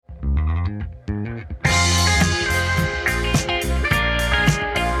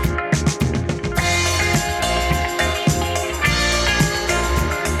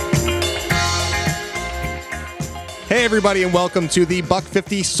everybody, and welcome to the Buck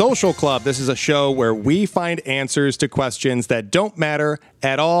 50 Social Club. This is a show where we find answers to questions that don't matter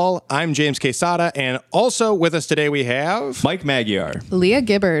at all. I'm James Quesada, and also with us today we have Mike Magyar, Leah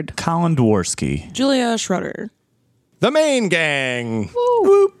Gibbard, Colin Dworsky, Julia Schroeder. the main gang.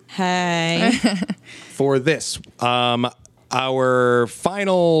 Hey. For this, our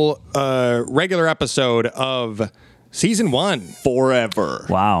final regular episode of season 1. forever.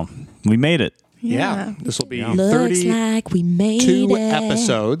 Wow, we made it. Yeah. This will be Looks like we made 32 it.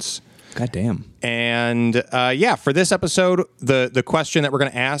 episodes. God damn. And for this episode, the question that we're going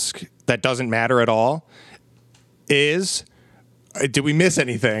to ask that doesn't matter at all is, did we miss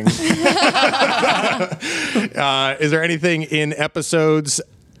anything? Is there anything in episodes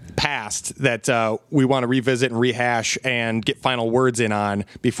past that we want to revisit and rehash and get final words in on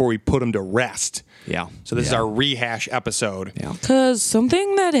before we put them to rest? Yeah. So this is our rehash episode. Yeah. Because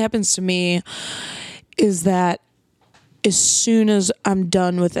something that happens to me is that as soon as I'm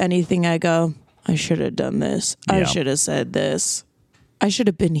done with anything, I go, I should have done this. I Yeah. should have said this. I should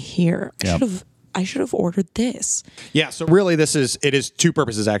have been here. Yep. I should have ordered this. Yeah, so really it is two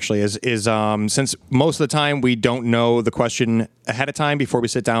purposes actually. Is since most of the time we don't know the question ahead of time before we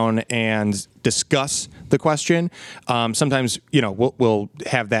sit down and discuss the question. Sometimes, we'll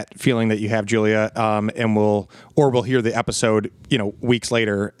have that feeling that you have, Julia, and we'll hear the episode, weeks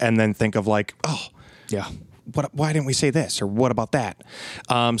later and then think of like, oh, yeah, why didn't we say this, or what about that?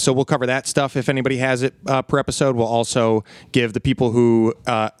 So we'll cover that stuff if anybody has it per episode. We'll also give the people who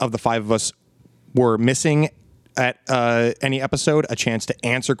of the five of us were missing at any episode a chance to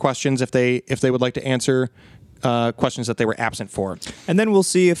answer questions if they would like to answer questions that they were absent for. And then we'll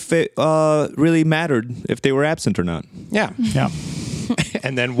see if it really mattered if they were absent or not. Yeah. Yeah.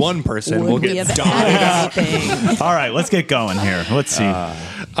 And then one person will Would we get have dotted added anything? All right, let's get going here. Let's see.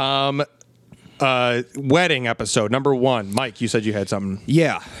 wedding episode number 1. Mike, you said you had something.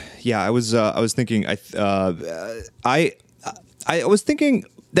 Yeah. I was thinking. I was thinking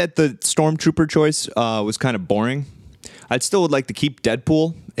that the Stormtrooper choice was kind of boring. I'd still would like to keep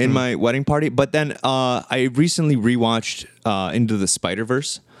Deadpool in my wedding party, but then I recently rewatched Into the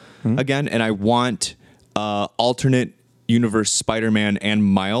Spider-Verse again, and I want alternate universe Spider-Man and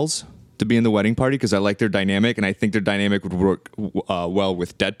Miles to be in the wedding party because I like their dynamic, and I think their dynamic would work well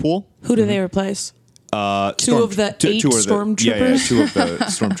with Deadpool. Who do they replace? Two of the eight stormtroopers? Yeah, two of the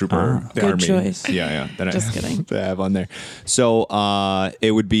stormtrooper Good army. choice. Yeah. That Just kidding. that I have on there. So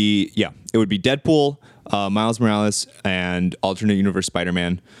it would be Deadpool, Miles Morales, and alternate universe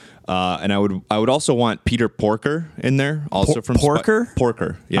Spider-Man. And I would also want Peter Porker in there, also from Porker?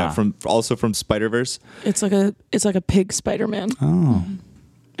 Porker, yeah, from Spider-Verse. It's like a pig Spider-Man. Oh.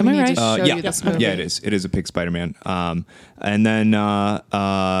 Am I right? Show you this movie. Yeah, it is. It is a pig Spider-Man. And then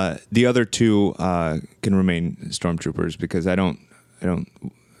the other two can remain stormtroopers because I don't.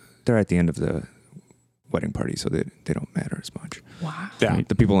 They're at the end of the wedding party, so they don't matter as much. Wow. Yeah.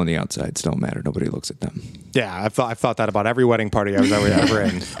 The people on the outsides don't matter. Nobody looks at them. Yeah, I've thought that about every wedding party I was ever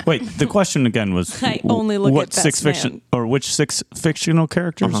in. Wait, the question again was I only look what at six Best fiction Man. or which 6 fictional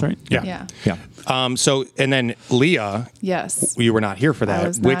characters, right? Yeah. Yeah. So, and then Leah, Yes. you were not here for that. I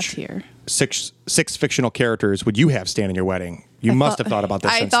was not Which here. six fictional characters would you have stand in your wedding? You must have thought about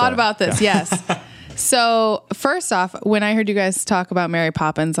this. I since thought the- about this, yes. So, first off, when I heard you guys talk about Mary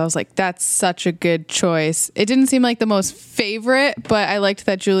Poppins, I was like, that's such a good choice. It didn't seem like the most favorite, but I liked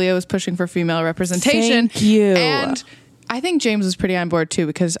that Julia was pushing for female representation. Thank you. And I think James was pretty on board too,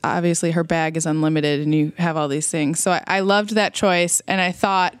 because obviously her bag is unlimited and you have all these things. So I loved that choice. And I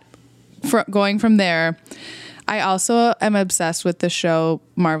thought, going from there, I also am obsessed with the show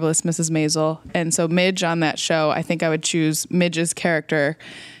Marvelous Mrs. Maisel. And so Midge on that show, I think I would choose Midge's character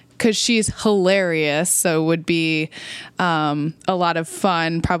because she's hilarious. So would be a lot of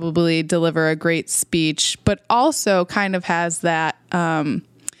fun, probably deliver a great speech, but also kind of has that,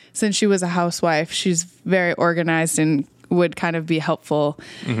 since she was a housewife, she's very organized and would kind of be helpful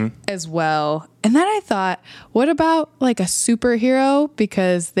as well. And then I thought, what about like a superhero?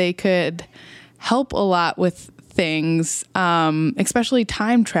 Because they could help a lot with things, especially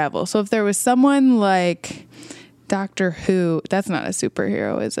time travel. So if there was someone like Doctor Who, that's not a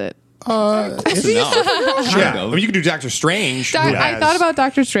superhero, is it? Is he? Yeah. I mean, you could do Doctor Strange. I thought about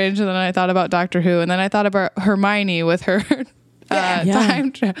Doctor Strange, and then I thought about Doctor Who, and then I thought about Hermione with her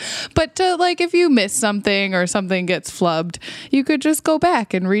time travel. But to, like, if you miss something or something gets flubbed, you could just go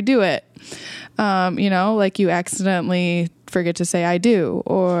back and redo it. Like you accidentally forget to say "I do"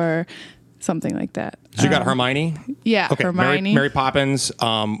 or something like that. So you got Hermione. Yeah, Okay. Hermione. Mary Poppins.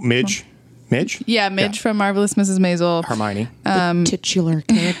 Midge. Midge. Yeah, Midge from Marvelous Mrs. Maisel. Hermione. Titular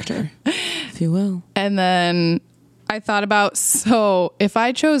character, if you will. And then I thought about, so if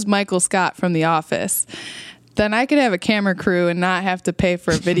I chose Michael Scott from The Office, then I could have a camera crew and not have to pay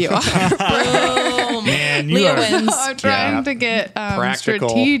for a videographer. Man, you Leah are wins. I'm trying to get Practical.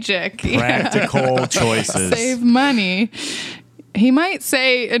 strategic. Yeah. practical choices. Save money. He might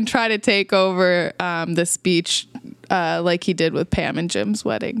say and try to take over the speech like he did with Pam and Jim's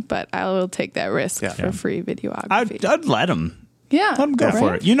wedding, but I will take that risk for free videography. I'd let him. Yeah. Let him go for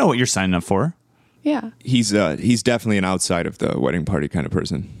right? it. You know what you're signing up for. Yeah. He's definitely an outside of the wedding party kind of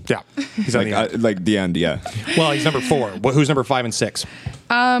person. Yeah. He's on the end. Like the end, yeah. Well, he's number 4. Who's number 5 and 6?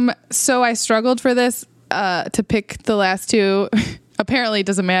 So I struggled for this to pick the last two. Apparently, it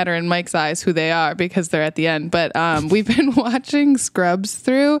doesn't matter in Mike's eyes who they are because they're at the end. But we've been watching Scrubs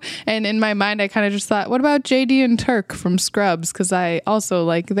through, and in my mind, I kind of just thought, what about JD and Turk from Scrubs? Because I also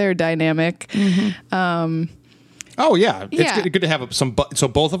like their dynamic. Oh yeah, it's Yeah. good to have some. So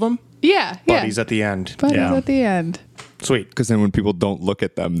both of them Yeah, buddies yeah. at the end. Buddies Yeah. at the end. Sweet. Because then when people don't look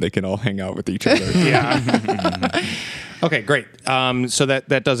at them, they can all hang out with each other. Yeah. Okay, great. So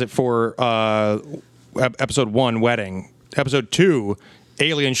that does it for episode 1, wedding. Episode 2,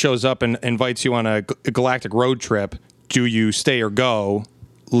 alien shows up and invites you on a galactic road trip. Do you stay or go?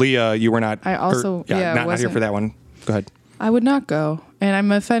 Leah, you were not. I also- yeah, not here wasn't- for that one. Go ahead. I would not go, and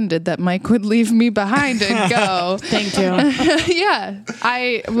I'm offended that Mike would leave me behind and go. Thank you. Yeah,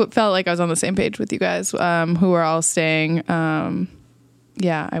 I felt like I was on the same page with you guys, who were all staying.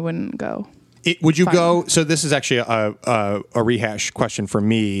 Yeah, I wouldn't go. Would you Fine. go? So this is actually a rehash question for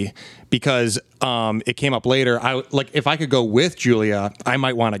me because it came up later. If I could go with Julia, I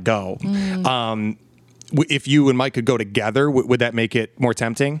might want to go. If you and Mike could go together, would that make it more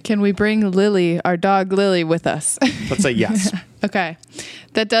tempting? Can we bring Lily, our dog Lily, with us? Let's say yes. Okay.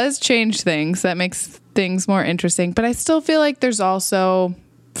 That does change things. That makes things more interesting. But I still feel like there's also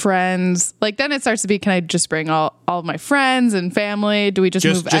friends. Like then it starts to be, can I just bring all of my friends and family? Do we just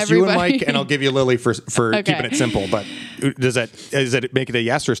move Just everybody? you and Mike, and I'll give you Lily for Okay. keeping it simple. But does that make it a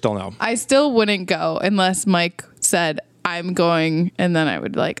yes or still no? I still wouldn't go unless Mike said, I'm going, and then I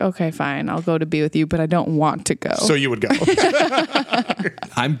would like, okay, fine, I'll go to be with you, but I don't want to go. So you would go.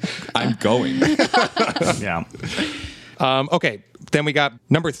 I'm going. Yeah. Okay. Then we got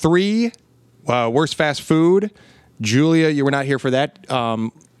number 3, worst fast food. Julia, you were not here for that.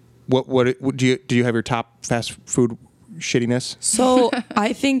 What do you have your top fast food shittiness? So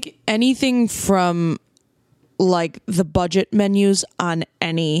I think anything from like the budget menus at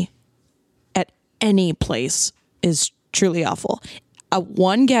any place is truly awful.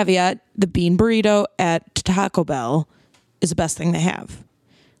 One caveat, the bean burrito at Taco Bell is the best thing they have.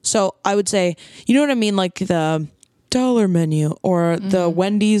 So I would say, you know what I mean? Like the dollar menu or the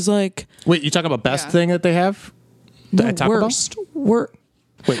Wendy's, like Wait, you talking about best Yeah. thing that they have? no, At Taco Bell? worst.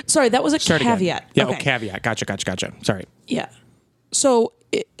 Wait. Sorry, that was a Start again. caveat. Yeah, Okay. caveat. Gotcha. Sorry. Yeah. So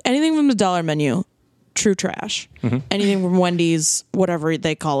anything from the dollar menu, true trash. Anything from Wendy's, whatever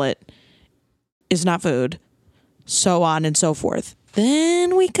they call it, is not food. So on and so forth.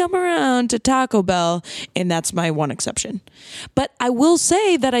 Then we come around to Taco Bell, and that's my one exception. But I will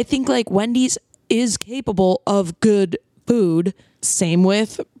say that I think like Wendy's is capable of good food. Same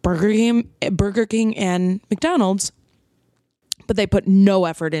with Burger King and McDonald's. But they put no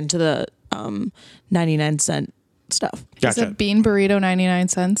effort into the 99-cent stuff. Is Gotcha. a bean burrito 99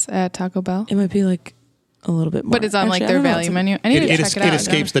 cents at Taco Bell? It might be like a little bit more. But it's on like Actually, I their don't know. value It's- menu. I need to check it out.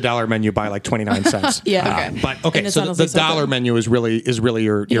 escapes the dollar menu by like 29 cents. Yeah. Okay. But okay, And it's so honestly the so dollar good. menu is really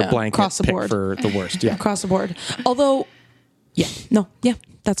your Yeah, blanket across the pick board. for the worst. Yeah. Across the board. Although,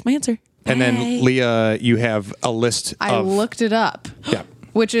 that's my answer. And then Leah, you have a list I of looked it up. Yeah.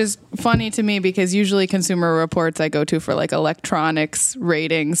 Which is funny to me because usually Consumer Reports I go to for like electronics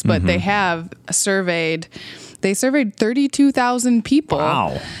ratings, but they surveyed 32,000 people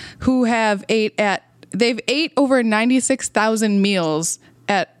Wow. who they've ate over 96,000 meals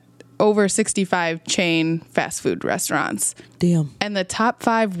at over 65 chain fast food restaurants. Damn. And the top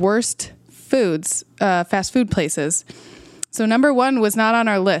 5 worst foods, fast food places. So number 1 was not on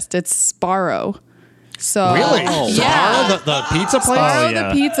our list. It's Sparrow. So Really? yeah. Sparrow, the pizza place? Sparrow, the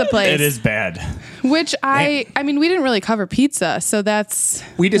pizza place. It is bad. Which I mean, we didn't really cover pizza, so that's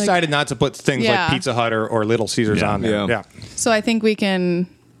We decided not to put things Yeah. like Pizza Hut or Little Caesars Yeah. on there. Yeah. Yeah. so I think we can,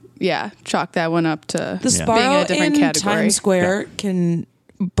 chalk that one up to The being Sparrow a different in category. Times Square can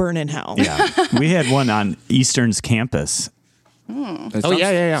burn in hell. Yeah. We had one on Eastern's campus. Oh,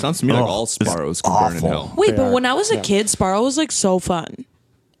 yeah. Sounds to me like Oh, all it's Sparrows can burn in awful. hell. Wait, They but are. when I was a Yeah. kid, Sparrow was like so fun.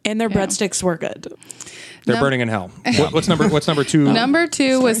 And their breadsticks were good. They're Num- burning in hell. What's number 2? Number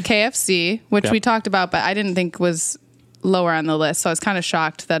 2 was KFC, which Yeah. we talked about, but I didn't think was lower on the list. So I was kind of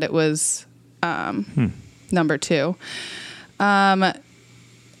shocked that it was number 2.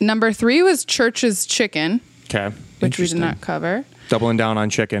 Number 3 was Church's Chicken, Okay. which we did not cover. Doubling down on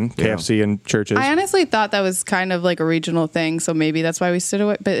chicken, KFC and Churches. I honestly thought that was kind of like a regional thing, so maybe that's why we stood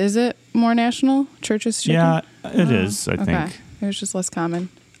away. But is it more national? Church's Chicken? Yeah, it is, I Okay. think. It was just less common.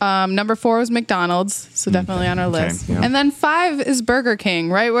 Number 4 was McDonald's, so definitely on our Okay, list. yeah. And then 5 is Burger King,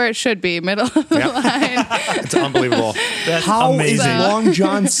 right where it should be, middle of the line. It's unbelievable. That's How is amazing. Long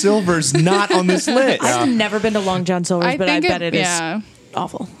John Silver's not on this list? I've never been to Long John Silver's, but I bet it is yeah.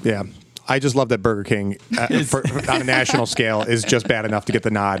 awful. Yeah. I just love that Burger King on a national scale is just bad enough to get the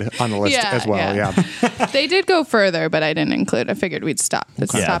nod on the list Yeah, as well. yeah. Yeah. They did go further, but I didn't include. I figured we'd stop.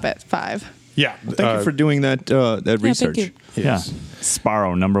 Let's Okay. stop at 5. Yeah. Thank you for doing that research. Thank you. Yeah.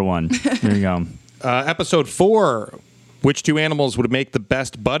 Sparrow, number 1. There you go. Episode 4. Which 2 animals would make the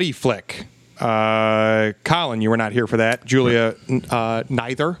best buddy flick? Colin, you were not here for that. Julia,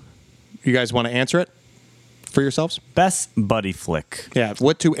 neither. You guys want to answer it for yourselves? Best buddy flick. Yeah.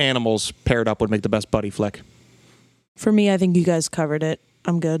 What 2 animals paired up would make the best buddy flick? For me, I think you guys covered it.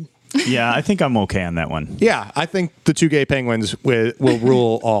 I'm good. Yeah, I think I'm okay on that one. Yeah. I think the 2 gay penguins will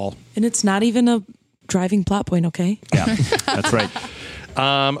rule all. And it's not even a driving plot point, okay? Yeah, that's right.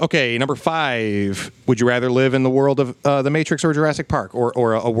 Okay, number 5. Would you rather live in the world of The Matrix or Jurassic Park,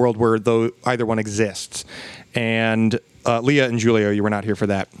 or a world where either one exists? And Leah and Julia, you were not here for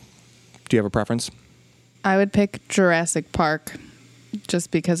that. Do you have a preference? I would pick Jurassic Park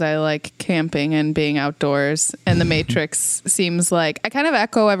just because I like camping and being outdoors. And The Matrix seems like I kind of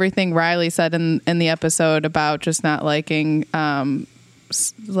echo everything Riley said in the episode about just not liking,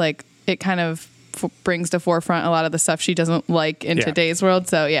 like it kind of brings to forefront a lot of the stuff she doesn't like in Yeah. today's world.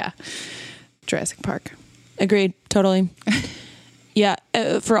 So yeah, Jurassic Park. Agreed. Totally. Yeah,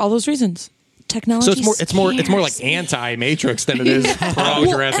 for all those reasons. Technology. So it's more like anti-Matrix than it is pro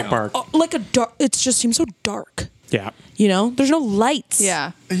Jurassic Park. Like a dark. It just seems so dark. Yeah. You know, there's no lights.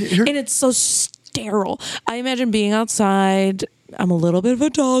 Yeah. And it's so sterile. I imagine being outside. I'm a little bit of a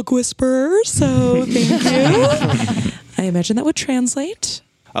dog whisperer, so thank you. I imagine that would translate.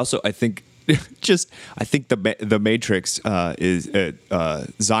 Also, I think the Matrix is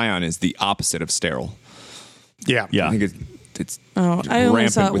Zion is the opposite of sterile. Yeah. Yeah. I think it's Oh, I only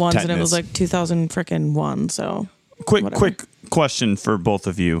rampant saw it with once, and it was tetanus. like 2001. So Quick question for both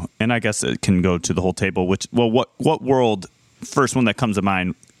of you, and I guess it can go to the whole table. What world, first one that comes to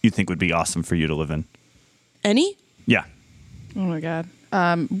mind, you think would be awesome for you to live in? any. Yeah. Oh my God.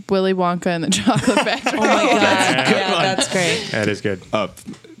 Willy Wonka and the Chocolate Factory. Oh my god! Yeah, that's great. That is good.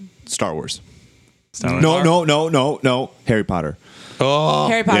 Star Wars. Star Wars. No. Harry Potter.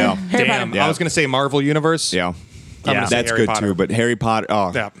 Harry Potter. Yeah. Harry Damn. Potter. I was going to say Marvel Universe. Yeah. I'm gonna say That's Harry good Potter. too, but Harry Potter.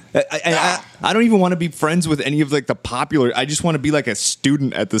 Oh, Yeah. I don't even want to be friends with any of like the popular. I just want to be like a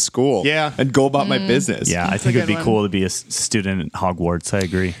student at the school. Yeah. and go about my business. Yeah, I That's think a it'd be good one. cool to be a student at Hogwarts. I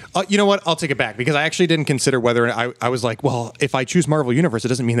agree. You know what? I'll take it back because I actually didn't consider whether I was like, well, if I choose Marvel Universe, it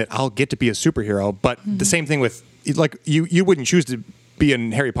doesn't mean that I'll get to be a superhero. But the same thing with like you wouldn't choose to be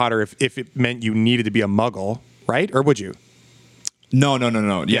in Harry Potter if it meant you needed to be a Muggle, right? Or would you? No.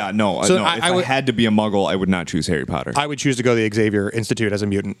 Yeah, no. So no. I If I would- had to be a Muggle, I would not choose Harry Potter. I would choose to go to the Xavier Institute as a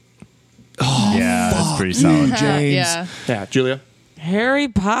mutant. Yeah, that's pretty solid. James. Yeah. Yeah, Julia. Harry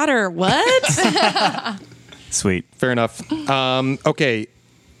Potter. What? Sweet. Fair enough. Okay.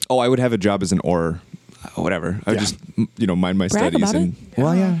 Oh, I would have a job as an or whatever. I would Yeah. just mind my Brag studies about and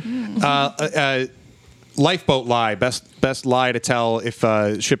well, yeah. Lifeboat lie. Best lie to tell if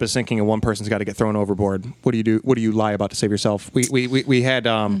a ship is sinking and one person's got to get thrown overboard. What do you do? What do you lie about to save yourself? We had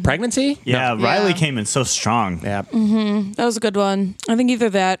pregnancy. Yeah, No. Riley Yeah. came in so strong. Yeah. That was a good one. I think either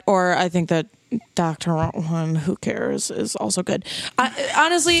that or I think that Dr. One, who cares, is also good.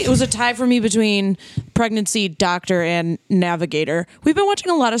 Honestly, it was a tie for me between pregnancy, doctor, and navigator. We've been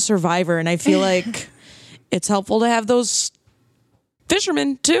watching a lot of Survivor, and I feel like it's helpful to have those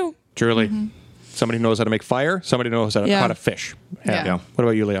fishermen too. Truly. Somebody who knows how to make fire. Somebody who knows how Yeah. to fish. Yeah. What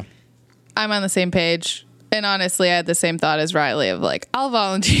about you, Leah? I'm on the same page. And honestly, I had the same thought as Riley of like, I'll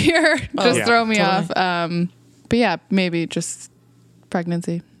volunteer. Just yeah. throw me Totally. off. But yeah, maybe just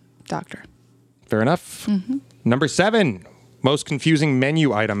pregnancy, doctor. Fair enough. Number 7, most confusing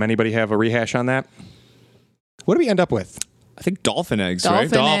menu item. Anybody have a rehash on that? What do we end up with? I think dolphin eggs, Dolphin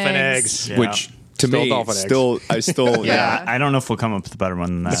right? Dolphin eggs. eggs. Yeah. Which to Still me, dolphin eggs. I still, Yeah. I don't know if we'll come up with a better one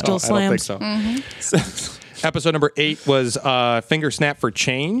than that. Still I don't think slams. so. Episode number 8 was finger snap for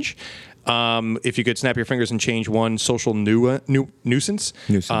change. If you could snap your fingers and change one social nuisance,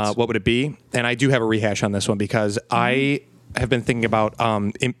 Nuisance. what would it be? And I do have a rehash on this one because I have been thinking about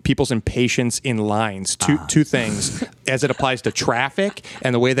people's impatience in lines. Two things as it applies to traffic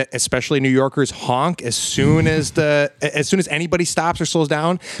and the way that especially New Yorkers honk as soon as anybody stops or slows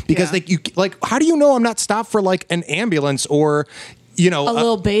down, because how do you know I'm not stopped for like an ambulance or a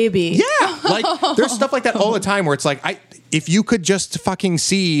little baby. Yeah, like there's stuff like that all the time where it's like if you could just fucking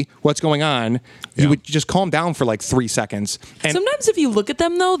see what's going on, you would just calm down for like 3 seconds. And Sometimes if you look at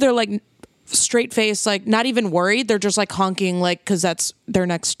them though, they're like straight face, like not even worried. They're just like honking, like because that's their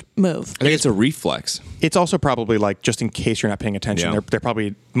next move. I think it's a reflex. it's also probably like just in case you're not paying attention. Yeah. They're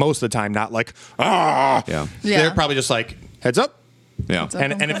probably most of the time not like ah. Yeah. Yeah. They're probably just like heads up. Yeah.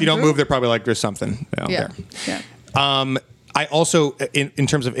 And if you don't move, they're probably like there's something. Yeah. There. Yeah. I also, in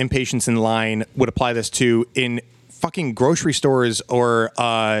terms of impatience in line, would apply this to in fucking grocery stores or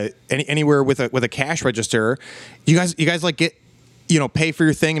anywhere with a cash register. You guys like get pay for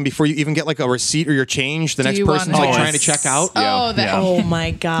your thing, and before you even get like a receipt or your change, the next you person's want like to- trying to check out. Oh, that. Oh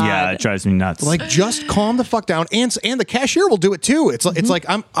my god. Yeah, it drives me nuts. Like just calm the fuck down, and the cashier will do it too. It's like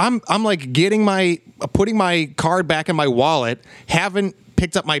I'm like putting my card back in my wallet, haven't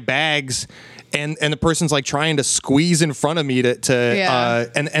picked up my bags. And the person's like trying to squeeze in front of me and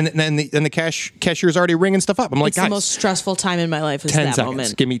then the cashier's already ringing stuff up. I'm like, It's the guys, most stressful time in my life is 10 that seconds.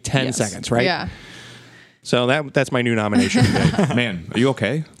 moment. Give me 10 Yes. seconds, right? Yeah. So that's my new nomination. Man, are you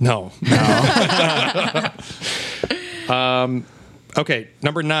okay? No. Okay,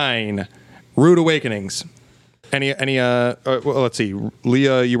 number 9, Rude Awakenings. Let's see.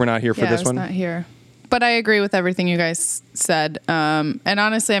 Leah, you were not here for Yeah, this I was one. not here. But I agree with everything you guys said. And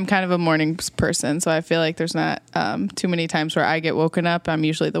honestly, I'm kind of a mornings person, so I feel like there's not too many times where I get woken up. I'm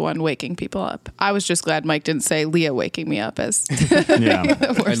usually the one waking people up. I was just glad Mike didn't say Leah waking me up as yeah. the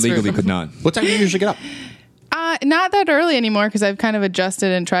I worst legally version. could not. What time do you usually get up? Not that early anymore because I've kind of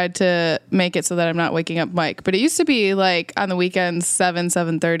adjusted and tried to make it so that I'm not waking up Mike. But it used to be like on the weekends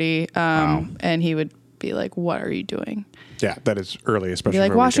 7:30, and he would be like, "What are you doing?" Yeah, that is early, especially Be like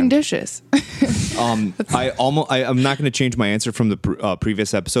for a washing weekend. dishes. I'm not going to change my answer from the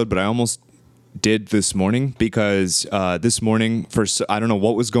previous episode, but I almost did this morning because this morning, I don't know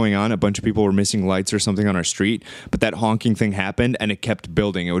what was going on. A bunch of people were missing lights or something on our street, but that honking thing happened and it kept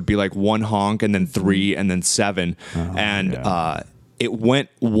building. It would be like 1 honk and then 3 and then 7. It went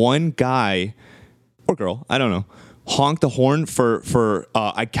one guy or girl, I don't know, honked the horn for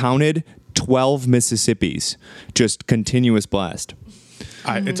I counted 12 Mississippis, just continuous blast.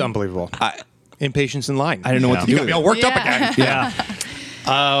 It's unbelievable. Impatience in line. I don't know what to do You got with me it. all worked up again.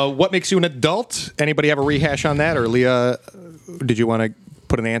 Yeah. What makes you an adult? Anybody have a rehash on that? Or Leah, did you want to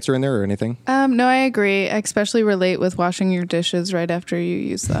put an answer in there or anything? No, I agree. I especially relate with washing your dishes right after you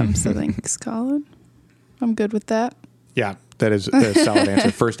use them. So thanks, Colin. I'm good with that. Yeah, that is a solid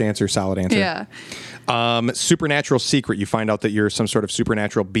answer. First answer, solid answer. Yeah. Supernatural secret. You find out that you're some sort of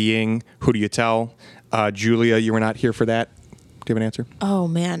supernatural being. Who do you tell? Julia, you were not here for that. Do you have an answer? Oh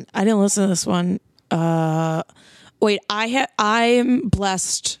man, I didn't listen to this one. Wait, I'm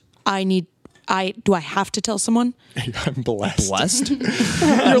blessed. Do I have to tell someone? I'm blessed. Blessed?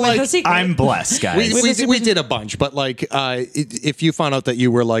 You're like, The secret. I'm blessed, guys. we did a bunch, but like, if you found out that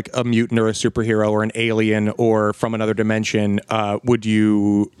you were like a mutant or a superhero or an alien or from another dimension, who would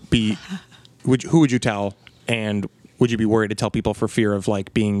you tell? And would you be worried to tell people for fear of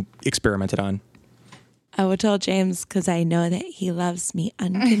like being experimented on? I would tell James because I know that he loves me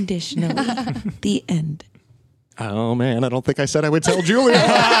unconditionally. The end. Oh man, I don't think I said I would tell Julia.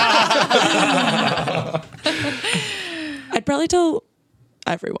 I'd probably tell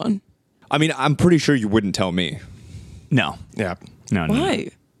everyone. I mean, I'm pretty sure you wouldn't tell me. No. Yeah. No. Why?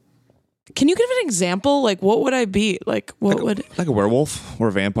 Can you give an example? Like, what would I be? Like, what would? Like a werewolf or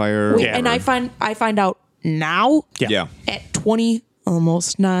a vampire. Wait, Yeah, and right. I find out now Yeah. at 20,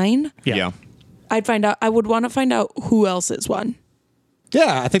 almost 9. Yeah. I would want to find out who else is one.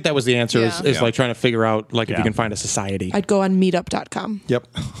 Yeah, I think that was the answer. Yeah. Is Yeah. like trying to figure out like if Yeah. you can find a society. I'd go on meetup.com. Yep.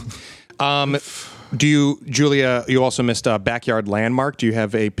 Julia, you also missed a backyard landmark. Do you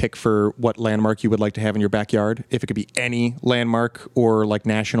have a pick for what landmark you would like to have in your backyard? If it could be any landmark or like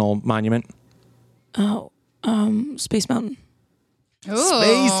national monument? Space Mountain. Ooh,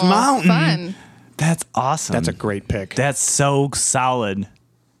 Space Mountain. Fun. That's awesome. That's a great pick. That's so solid.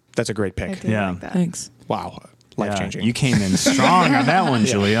 That's a great I pick. did Yeah. like that. Thanks. Wow. Yeah, Life changing. you came in strong on that one,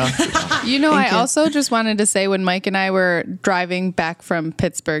 Julia. You know, I also just wanted to say when Mike and I were driving back from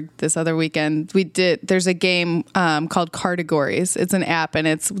Pittsburgh this other weekend, there's a game called Categories. It's an app and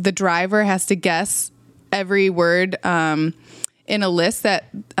the driver has to guess every word in in a list that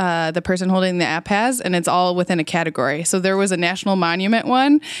the person holding the app has, and it's all within a category. So there was a national monument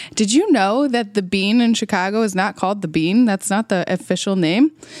one. Did you know that the Bean in Chicago is not called the Bean? That's not the official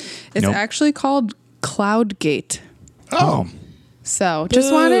name. It's Nope. actually called Cloudgate. Oh. So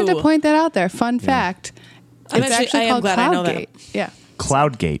just wanted to Boo. point that out there. Fun fact. I'm It's actually- actually I am called glad I know that. Cloudgate. Yeah.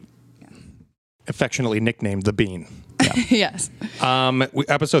 Cloudgate. Affectionately nicknamed the Bean. Yes.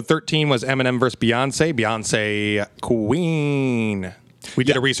 Episode 13 was Eminem versus Beyonce. Beyonce Queen. We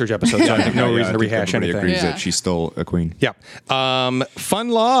did a research episode, so I have no Yeah, reason I to think rehash everybody anything. agrees Yeah. that she's still a queen. Yeah. Fun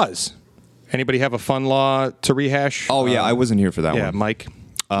laws. Anybody have a fun law to rehash? Oh yeah, I wasn't here for that Yeah, one. Mike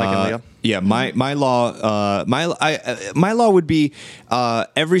and Leah. Yeah, my law my law would be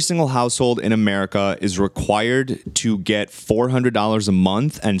every single household in America is required to get $400 a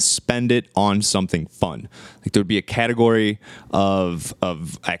month and spend it on something fun. Like there would be a category of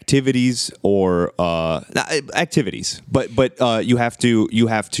activities or not activities, but you have to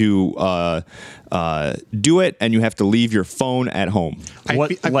do it, and you have to leave your phone at home.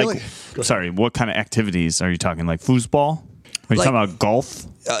 What I feel like? Sorry, what kind of activities are you talking? Like foosball? Are you Like- talking about golf?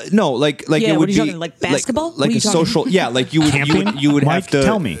 No, like Yeah, it what would are you be talking, like basketball? What like are you a talking? social. Yeah, like you would Camping? you would Mike, have to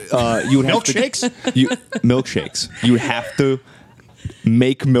tell me. You would have Milkshakes? milkshakes. You would have to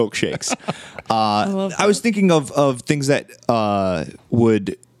make milkshakes. I was thinking of things that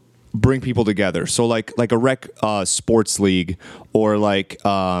would bring people together. So like a rec sports league or like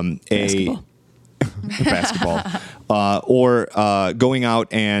Basketball. basketball, or going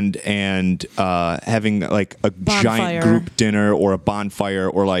out and having like a Bonfire. giant group dinner or a bonfire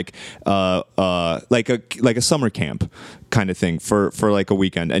or like a summer camp kind of thing for like a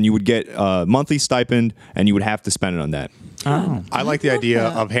weekend, and you would get a monthly stipend and you would have to spend it on that. Oh, I like the idea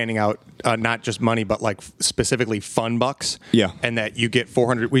of handing out not just money, but like specifically fun bucks. Yeah. And that you get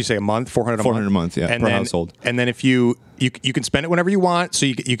 400, we say a month, 400 a 400 a month, yeah, and per then, household. And then if you can spend it whenever you want, so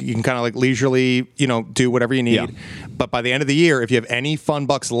you can kind of like leisurely, do whatever you need. Yeah. But by the end of the year, if you have any fun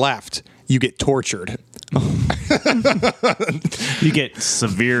bucks left, you get tortured. you get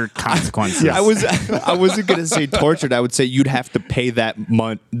severe consequences. I wasn't gonna say tortured. I would say you'd have to pay that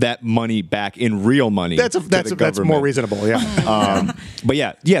money back in real money. That's to the that's more government. reasonable. Yeah. But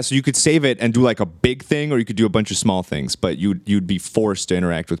yeah. So you could save it and do like a big thing, or you could do a bunch of small things. But you'd be forced to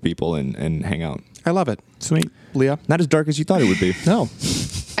interact with people and hang out. I love it. Sweet. Leah? Not as dark as you thought it would be. No.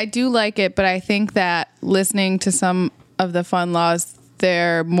 I do like it, but I think that listening to some of the fun laws,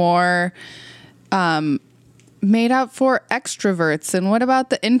 they're more made out for extroverts. And what about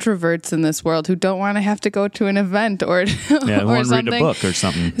the introverts in this world who don't want to have to go to an event or Yeah, or want to read something? a book or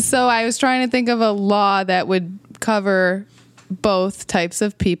something. So I was trying to think of a law that would cover both types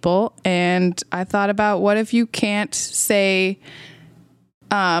of people, and I thought about what if you can't say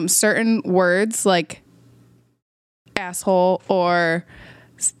certain words like asshole or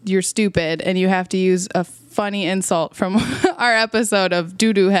you're stupid, and you have to use a funny insult from our episode of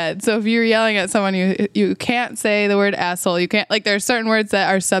doo-doo head. So if you're yelling at someone, you can't say the word asshole. You can't, like, there are certain words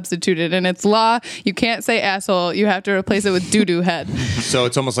that are substituted, and it's law. You can't say asshole. You have to replace it with doo-doo head. So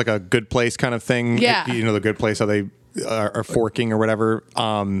it's almost like a Good Place kind of thing. Yeah. The Good Place, how they are forking or whatever.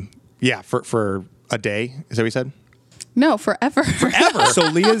 Yeah, for a day. Is that what you said? No, forever. So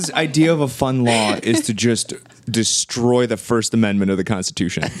Leah's idea of a fun law is to just destroy the First Amendment of the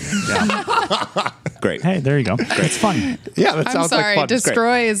Constitution. Yeah. Great. Hey, there you go. It's fun. Yeah, that I'm sounds sorry, like fun.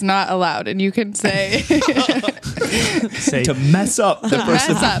 destroy is not allowed, and you can say Say To mess up the First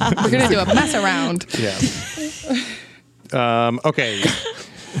mess up. We're gonna do a mess around. Yeah. Okay.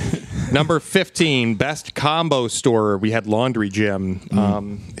 Number 15, best combo store. We had Laundry Gym.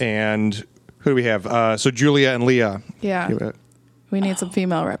 And who do we have? So Julia and Leah. Yeah. We need some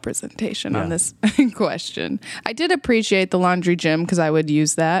female representation on Yeah. this question. I did appreciate the Laundry Gym because I would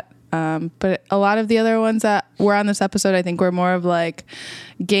use that. But a lot of the other ones that were on this episode, I think, were more of like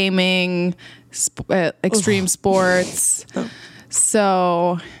gaming, extreme sports.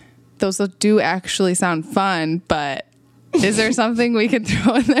 So those do actually sound fun, but is there something we could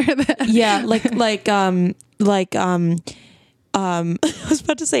throw in there that Yeah, I was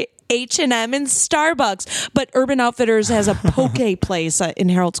about to say H&M and Starbucks, but Urban Outfitters has a poke place in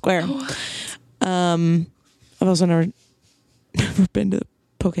Herald Square. I've also never been to the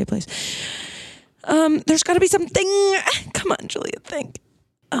poke place. There's got to be something. Come on, Julia, think.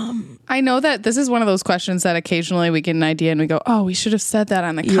 I know that this is one of those questions that occasionally we get an idea and we go, oh, we should have said that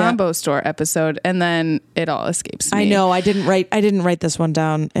on the Yeah. combo store episode, and then it all escapes me. I know I didn't write this one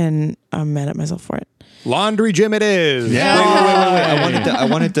down, and I'm mad at myself for it. Laundry Gym it is. Wait. I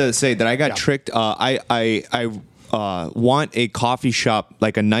wanted to say that I got tricked. I want a coffee shop,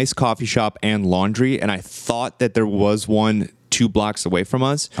 like a nice coffee shop and laundry, and I thought that there was one 2 blocks away from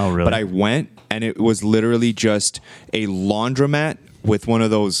us. Oh, really? But I went, and it was literally just a laundromat with one of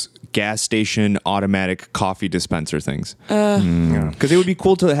those gas station automatic coffee dispenser things. Because it would be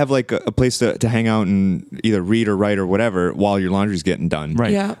cool to have like a place to hang out and either read or write or whatever while your laundry's getting done.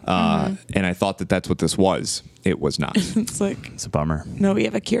 Right. Yeah. And I thought that that's what this was. It was not. It's like, It's a bummer. no, we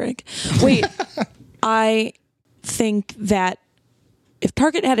have a Keurig. Wait, I think that if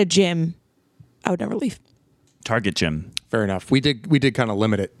Target had a gym, I would never leave. Target gym. Fair enough. We did kind of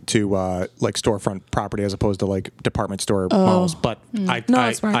limit it to like storefront property as opposed to like department store malls. But I No,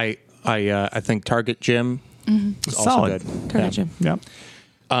 that's smart. I think Target gym is also Solid. good. Target gym. Yep.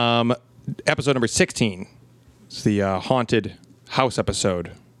 Episode number 16. It's the haunted house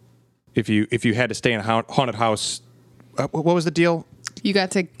episode. If you had to stay in a haunted house, what was the deal? You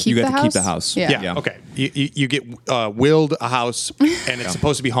got to keep You the got to house? keep the house. Yeah. Yeah. Okay. You get willed a house, and it's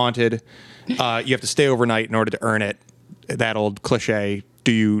supposed to be haunted. You have to stay overnight in order to earn it. That old cliche.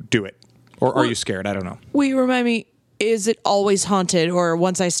 Do you do it, or are you scared? I don't know. Will you remind me, is it always haunted, or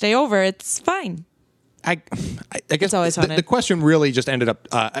once I stay over, it's fine? I guess always the haunted. question really just ended up.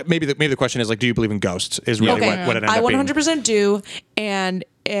 Maybe the question is like, do you believe in ghosts? Is really Okay, what it ended I up being. 100% do, and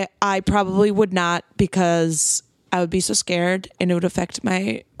I probably would not because I would be so scared, and it would affect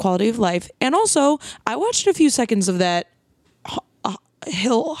my quality of life. And also, I watched a few seconds of that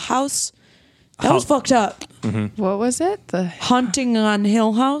Hill House. That was fucked up. What was it? The Haunting on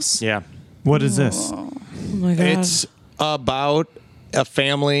Hill House. Yeah. What is this? Oh my god. It's about a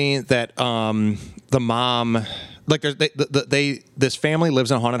family that the mom, like this family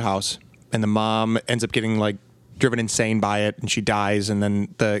lives in a haunted house, and the mom ends up getting like driven insane by it, and she dies, and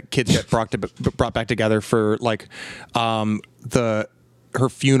then the kids get brought back together for like her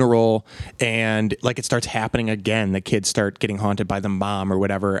funeral, and like it starts happening again. The kids start getting haunted by the mom or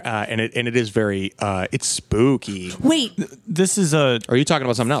whatever, and it is very it's spooky. Wait. This is a Or are you talking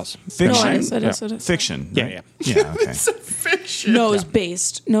about something else? fiction. No, it is, it is. Fiction. Yeah, right? Yeah. Okay. Nose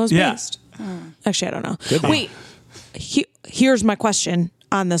based. Nose Yeah. based. Actually, I don't know. Wait. Here's my question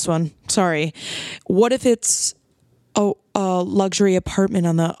on this one. Sorry. What if it's a luxury apartment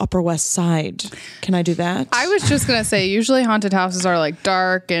on the Upper West Side? Can I do that? I was just gonna say, usually haunted houses are like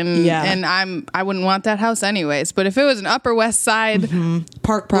dark, and Yeah. and I wouldn't want that house anyways. But if it was an Upper West Side,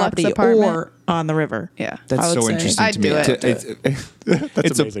 Park property apartment. or on the river. yeah, That's I would so say. interesting I'd to me. do it. That's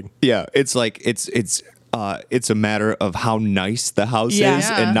It's amazing. It's like it's a matter of how nice the house Yeah. is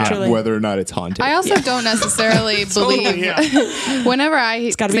Yeah. and not Truly. whether or not it's haunted. I also don't necessarily believe. Whenever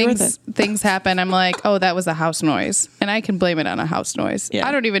I gotta be worth things happen, I'm like, oh, that was a house noise, and I can blame it on a house noise. Yeah.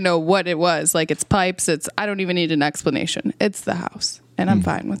 I don't even know what it was. Like it's pipes. I don't even need an explanation. It's the house, and I'm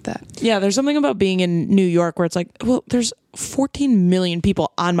fine with that. Yeah, there's something about being in New York where it's like, well, there's 14 million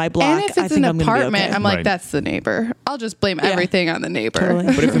people on my block. And if I it's think an I'm gonna be apartment, okay. I'm like, Right. that's the neighbor. I'll just blame everything on the neighbor. Totally.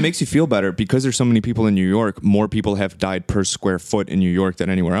 But if it makes you feel better, because there's so many people in New York, more people have died per square foot in New York than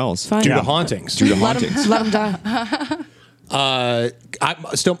anywhere else. Fine. Due to hauntings. Due to Let hauntings. them die.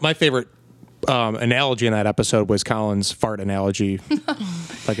 Still, my favorite analogy in that episode was Colin's fart analogy.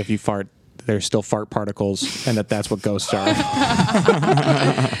 Like if you fart, there's still fart particles, and that's what ghosts are.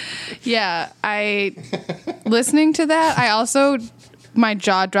 Yeah, listening to that, I also my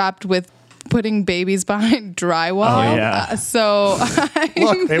jaw dropped with putting babies behind drywall. Oh, yeah. So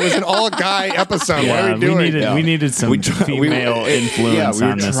Look, it was an all guy episode. What are we doing? We needed some female influence we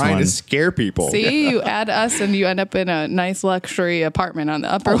were on this trying one. to scare people. see, you add us, and you end up in a nice luxury apartment on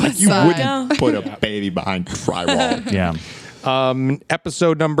the Upper West You Side. wouldn't put a baby behind drywall. Yeah.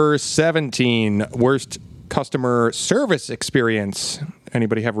 Episode number 17, worst customer service experience.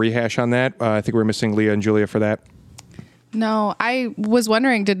 Anybody have rehash on that? I think we're missing Leah and Julia for that. No, I was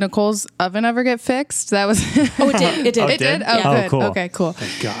wondering, did Nicole's oven ever get fixed? That was. Oh, it did. It did. It did? Oh, Yeah. good. cool. Okay, cool.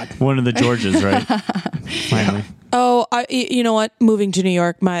 God. One of the Georges, right? Finally. Oh, you know what? Moving to New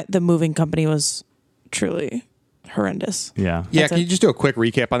York, the moving company was truly horrendous. Yeah. Yeah, That's can it. you just do a quick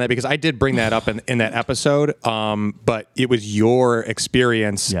recap on that? Because I did bring that up in that episode, but it was your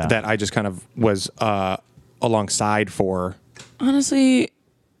experience Yeah. that I just kind of was alongside for. Honestly,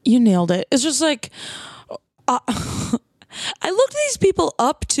 you nailed it. It's just like I looked these people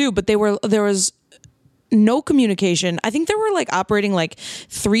up too, but there was no communication. I think they were like operating like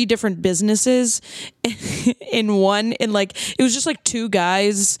 3 different businesses in one, and like it was just like 2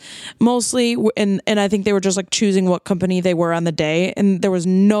 guys mostly, and I think they were just like choosing what company they were on the day, and there was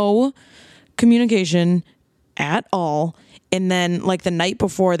no communication at all. And then like the night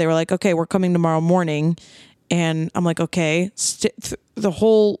before, they were like, okay, we're coming tomorrow morning, and I'm like, okay. The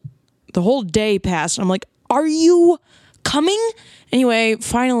whole day passed. I'm like, are you coming? Anyway,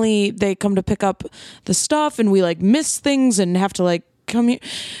 finally they come to pick up the stuff, and we like miss things and have to like come here.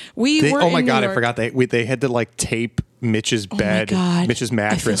 We were oh my in New god, I York. forgot they had to like tape Mitch's bed, God. Mitch's I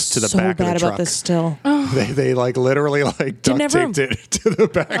mattress feel to the so back of bad the about truck. this still. They like literally like duct never- taped it to the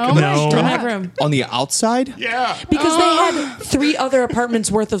back Oh of the my No. God. Don't have room. On the outside? Yeah. Because they had 3 other apartments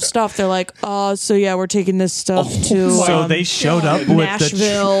worth of stuff. They're like, so yeah, we're taking this stuff to So they showed up with the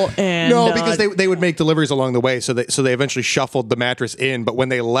Nashville and No, because they would make deliveries along the way, so they eventually shuffled the mattress in. But when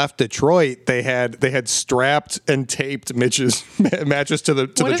they left Detroit, they had strapped and taped Mitch's mattress to the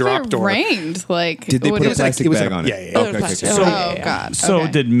What if drop it door. rained? Like, Did they what put a if- plastic it was bag like- on it? yeah, yeah. Okay, plastic. okay. So- Oh God. So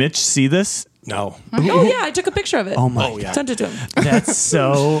Okay. did Mitch see this? No. oh yeah, I took a picture of it. Oh my Oh, yeah. Sent it to him. That's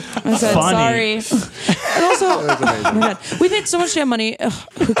so I said funny. sorry. And also, oh my God, we paid so much damn money. Ugh,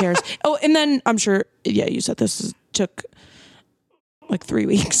 who cares? Oh, and then I'm sure. Yeah, you said took like 3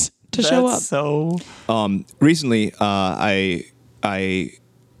 weeks to show up. That's so Recently, I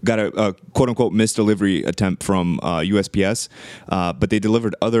got a quote unquote misdelivery attempt from USPS, but they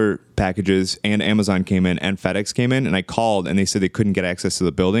delivered other packages, and Amazon came in and FedEx came in, and I called and they said they couldn't get access to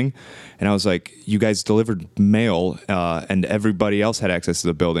the building, and I was like, you guys delivered mail and everybody else had access to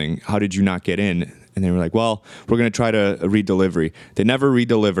the building. How did you not get in? And they were like, well, we're going to try to redelivery. They never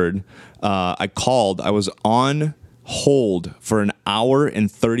redelivered. I called. I was on hold for an hour and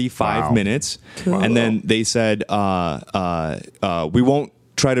 35 Wow. minutes. And then they said, we won't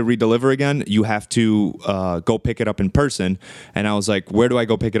try to redeliver again. You have to go pick it up in person. And I was like, where do I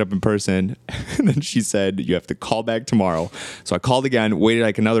go pick it up in person? And then she said, you have to call back tomorrow. So I called again, waited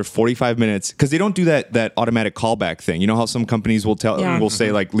like another 45 minutes because they don't do that automatic callback thing. You know how some companies will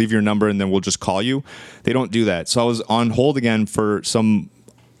say like, leave your number and then we'll just call you. They don't do that. So I was on hold again for some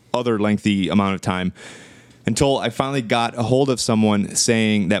other lengthy amount of time until I finally got a hold of someone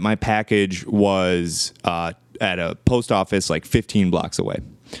saying that my package was at a post office like 15 blocks away.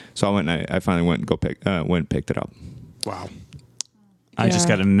 So I went and I finally went and picked it up. Wow. I just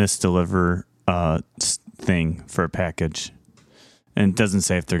Yeah. got a misdeliver thing for a package, and it doesn't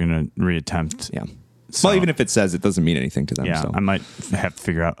say if they're going to reattempt. Yeah. So, Well, even if it says, it doesn't mean anything to them. yeah, So. I might have to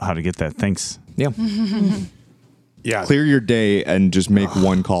figure out how to get that. Thanks. Yeah. Yeah. Clear your day and just make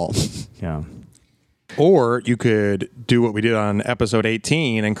one call. Yeah. Or you could do what we did on episode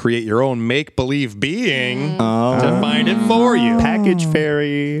 18 and create your own make-believe being to find it for you. Package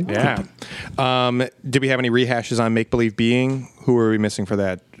fairy. Yeah. Did we have any rehashes on make-believe being? Who were we missing for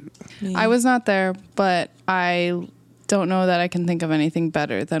that? I was not there, but I don't know that I can think of anything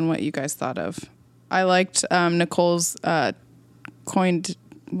better than what you guys thought of. I liked Nicole's coined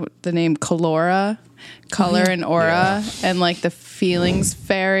the name Colora, color and aura, and like the feelings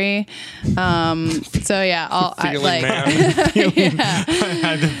fairy. So yeah, I Feeling like.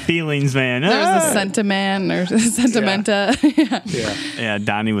 man. The feelings, man. There was a sentiment or sentimenta. Yeah. Yeah,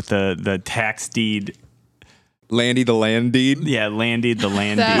 Donnie with the tax deed. Landy the land deed. Yeah, Landy the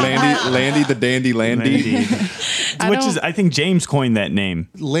land That- deed. Landy the dandy land Land deed. deed. Which is, I think James coined that name.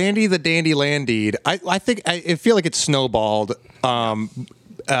 Landy the Dandy Landeed. I think I feel like it's snowballed, but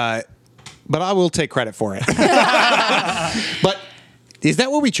I will take credit for it. But is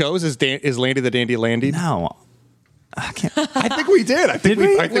that what we chose? Is Landy the Dandy Landeed? No. I can't. I think we did. I think Did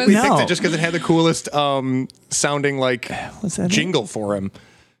we? I think we No. picked it just because it had the coolest sounding like Was that it? jingle for him.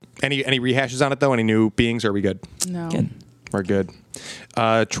 Any rehashes on it though? Any new beings? Or are we good? No. We're good.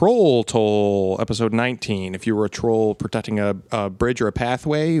 Troll toll, episode 19. If you were a troll protecting a bridge or a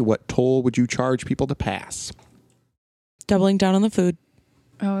pathway, what toll would you charge people to pass? Doubling down on the food.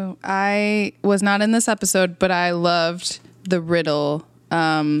 Oh, I was not in this episode, but I loved the riddle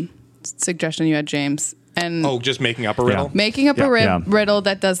suggestion you had, James. And Oh, just making up a riddle? making up Yeah. a Yeah. riddle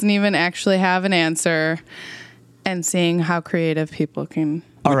that doesn't even actually have an answer and seeing how creative people can.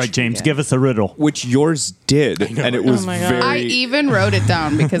 All right, James, give us a riddle. Which yours did. And it was Oh my God. very. I even wrote it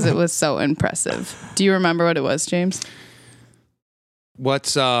down because it was so impressive. Do you remember what it was, James?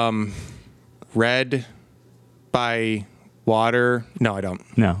 What's red by water? No, I don't.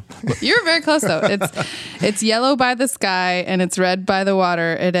 No. You're very close though. It's yellow by the sky and it's red by the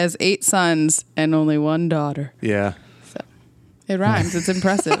water. It has 8 sons and only 1 daughter. Yeah. It rhymes. It's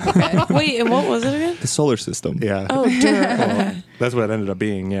impressive. Okay. Wait, and what was it again? the solar system. Yeah. Oh, dear. That's what it ended up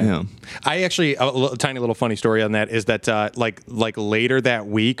being. Yeah. Yeah. I actually a tiny little funny story on that is that like later that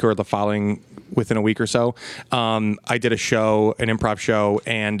week or the following within a week or so, I did an improv show,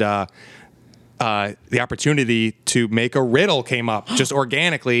 and the opportunity to make a riddle came up just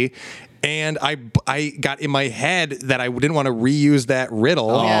organically. And I got in my head that I didn't want to reuse that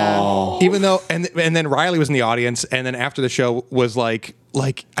riddle, Yeah. even though and then Riley was in the audience, and then after the show was like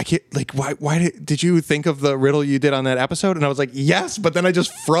like, I can't, like, why did you think of the riddle you did on that episode? And I was like, yes, but then I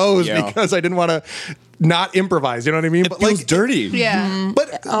just froze because I didn't want to not improvise. You know what I mean? It feels dirty. Yeah.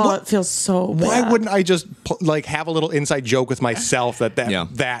 But It feels so bad. why wouldn't I just like have a little inside joke with myself that Yeah.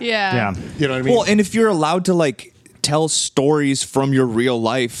 you know what I mean? Well, and if you're allowed to like tell stories from your real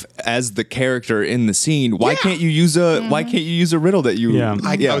life as the character in the scene, why can't you use a riddle that you? Yeah.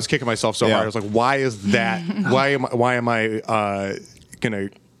 I was kicking myself so Yeah. hard. I was like, why is that? why am I gonna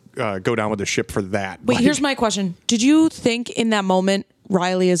go down with the ship for that? Wait, Like, here's my question. Did you think in that moment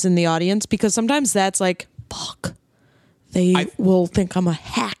Riley is in the audience? Because sometimes that's like, fuck. They will think I'm a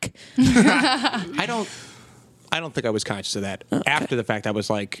hack. I don't think I was conscious of that. After the fact, I was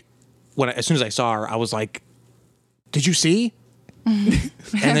like, as soon as I saw her, I was like, did you see? And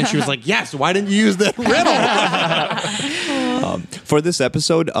then she was like, yes, why didn't you use that riddle? For this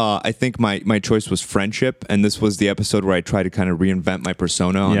episode, I think my choice was friendship, and this was the episode where I tried to kind of reinvent my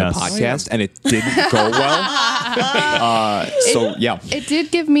persona on Yes. the podcast, and it didn't go well. So yeah, It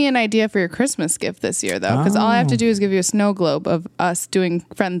did give me an idea for your Christmas gift this year, though, because all I have to do is give you a snow globe of us doing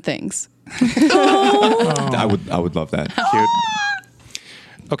friend things. I would love that. Cute.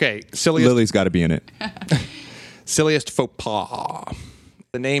 Okay, silliest Lily's got to be in it. silliest faux pas.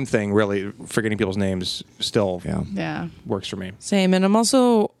 The name thing, really, forgetting people's names still Yeah. works for me. Same. And I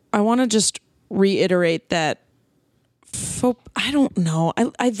want to just reiterate that I don't know.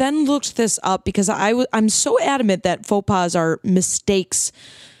 I then looked this up because I'm so adamant that faux pas are mistakes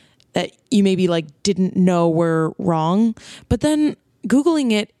that you maybe like didn't know were wrong. But then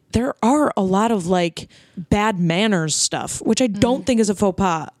Googling it, there are a lot of like bad manners stuff, which I don't think is a faux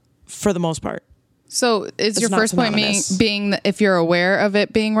pas for the most part. So is your not first point synonymous. being that if you're aware of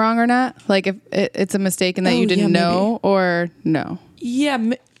it being wrong or not? Like if it's a mistake and that you didn't know or no?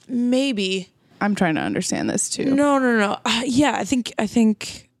 Yeah, maybe. I'm trying to understand this too. No. Yeah, I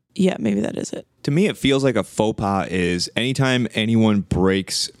think. Yeah, maybe that is it. To me, it feels like a faux pas is anytime anyone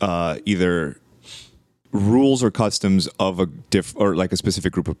breaks either rules or customs of or like a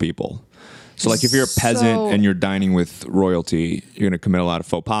specific group of people. So like if you're a peasant and you're dining with royalty, you're going to commit a lot of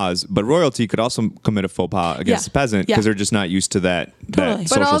faux pas. But royalty could also commit a faux pas against the peasant because they're just not used to that. Totally. That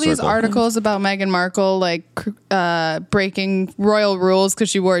But all social these circle. articles about Meghan Markle, like breaking royal rules because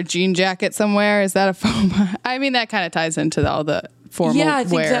she wore a jean jacket somewhere, is that a faux pas? I mean, that kind of ties into all the formal Yeah, I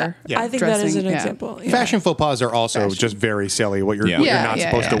think wear. I think that is dressing, an yeah. example. Yeah. Fashion faux pas are also just very silly. What you're not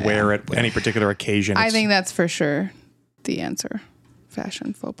supposed to wear at any particular occasion. I think that's for sure the answer.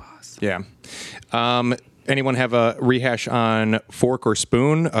 Fashion faux pas. Yeah. Anyone have a rehash on fork or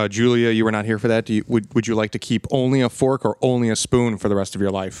spoon? Julia, you were not here for that. Would you like to keep only a fork or only a spoon for the rest of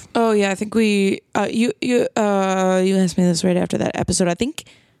your life? Oh yeah, I think we you asked me this right after that episode. I think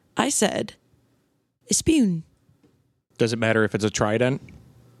I said a spoon. Does it matter if it's a trident?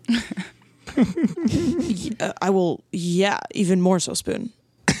 I will. Yeah, even more so spoon.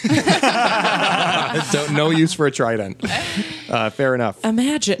 No use for a trident. Fair enough.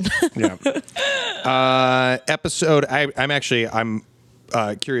 Imagine. Yeah. Episode. I'm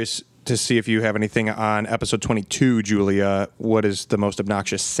curious to see if you have anything on episode 22, Julia. What is the most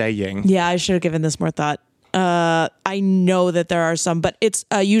obnoxious saying? Yeah, I should have given this more thought. I know that there are some, but it's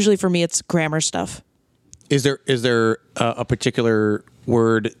usually for me it's grammar stuff. Is there a particular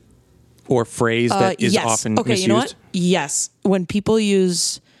word or phrase that is yes. often okay, misused? you know what? Yes. When people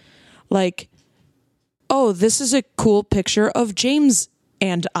use like, oh, this is a cool picture of James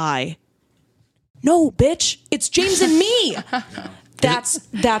and I. No, bitch, it's James and me. That's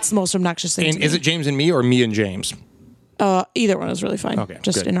the most obnoxious thing. And to me. is it James and me or me and James? Either one is really fine. Okay,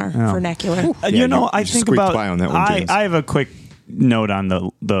 just good. in our vernacular. You know, you I think squeaked about by on that one, James. I have a quick note on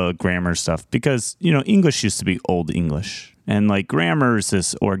the grammar stuff because English used to be Old English, and like grammar is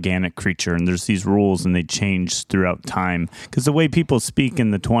this organic creature, and there's these rules, and they change throughout time because the way people speak in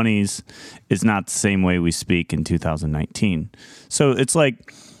the 20s is not the same way we speak in 2019. So it's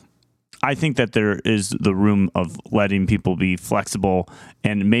like, I think that there is the room of letting people be flexible,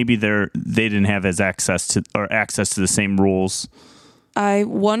 and maybe they didn't have access to the same rules. I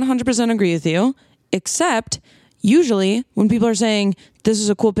 100% agree with you, except usually when people are saying this is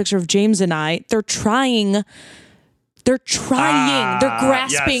a cool picture of James and I, they're trying, they're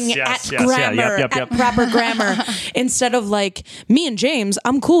grasping yes, at yes, grammar, yep. at proper grammar, instead of like me and James.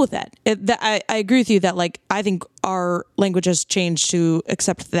 I'm cool with that. I agree with you that like I think our language has changed to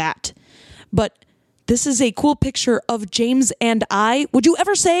accept that, but this is a cool picture of James and I. Would you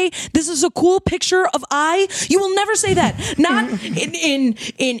ever say this is a cool picture of I? You will never say that. Not in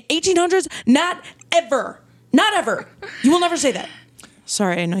 1800s. Not ever. Not ever. You will never say that.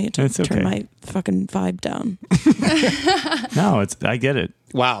 Sorry, I know you had to It's turn okay. my fucking vibe down. No, I get it.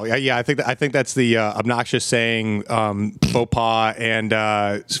 Wow. Yeah. I think that's the obnoxious saying, faux pas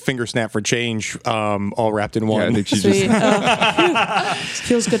and finger snap for change, all wrapped in one. Yeah, I think she Sweet. just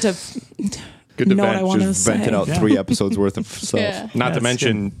Feels good to Good to know what vent. I want to just say. vented out 3 episodes worth of stuff. Yeah. Not to That's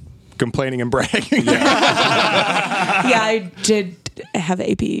mention complaining and bragging. Yeah, I did have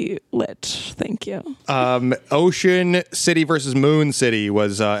AP lit. Thank you. Ocean City versus Moon City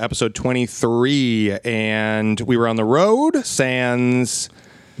was episode 23, and we were on the road. Sans.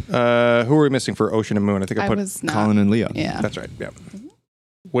 Who were we missing for Ocean and Moon? I think I I put. was not. Colin and Leah. Yeah. That's right. Yeah.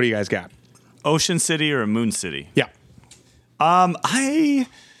 What do you guys got? Ocean City or a Moon City? Yeah. I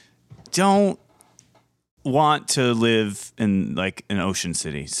don't want to live in like an ocean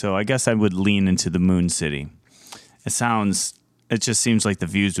city, so I guess I would lean into the Moon City. It just seems like the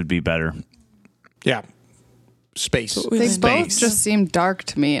views would be better. Yeah. Space. We They live in both space. just seem dark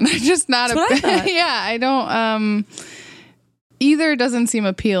to me, and I'm just not That's what I thought. yeah, I don't. Either doesn't seem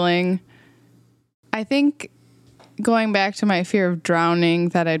appealing. I think going back to my fear of drowning,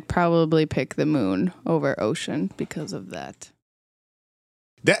 that I'd probably pick the moon over ocean because of that.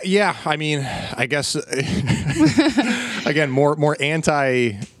 Yeah, I mean, I guess again, more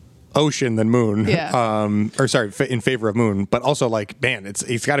anti ocean than moon. Yeah. Or sorry, in favor of moon, but also like, man,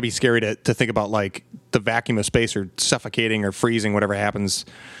 it's got to be scary to think about like the vacuum of space or suffocating or freezing, whatever happens,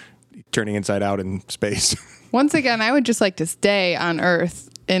 turning inside out in space. Once again, I would just like to stay on Earth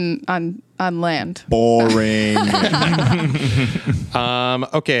on land. Boring.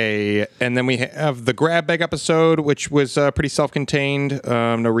 Okay, and then we have the grab bag episode, which was pretty self-contained.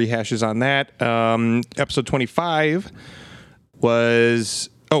 No rehashes on that. Episode 25 was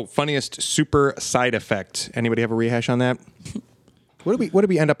funniest super side effect. Anybody have a rehash on that? What did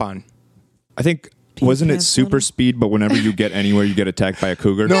we end up on? I think, wasn't it pants super little. speed, but whenever you get anywhere, you get attacked by a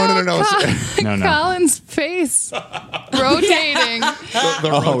cougar? No. No. Colin's face rotating. The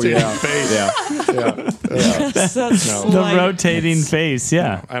Oh, rotating yeah. face. Yeah. That's The rotating face,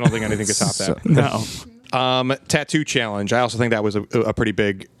 yeah. I don't think anything could top that. No. Tattoo challenge. I also think that was a pretty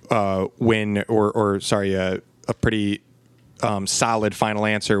big win, or sorry, a pretty solid final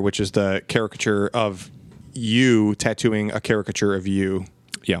answer, which is the caricature of you tattooing a caricature of you.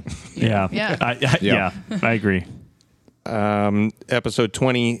 Yeah. Yeah. Yeah. Yeah, I agree. Episode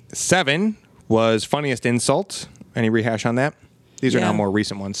 27 was funniest insult. Any rehash on that? These are Yeah. now more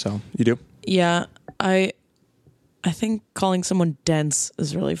recent ones, so you do? Yeah, I think calling someone dense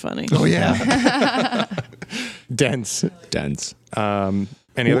is really funny. Oh, yeah. Dense. Dense.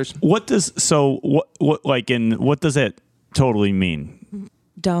 Any others? What does that totally mean?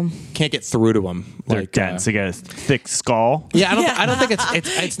 Dumb. Can't get through to them. They're dense. They got a thick skull. Yeah, I don't think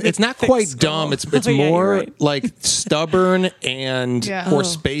it's not quite dumb. It's Oh, yeah, more you're right. like stubborn and Yeah. or Oh.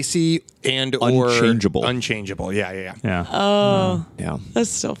 spacey and Unchangeable. or unchangeable. Yeah. Yeah. Oh, Yeah. that's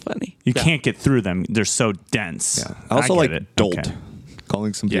so funny. You can't get through them. They're so dense. Yeah. I also get like it. dolt. Okay.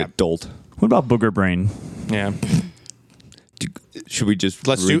 Calling somebody Yeah. a dolt. What about booger brain? Yeah. Should we just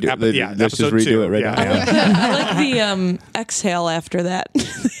Let's do redo, let's just episode redo 2. it right Yeah, now? yeah. I like the exhale after that.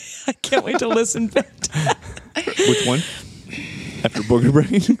 I can't wait to listen back. Which one? After Booger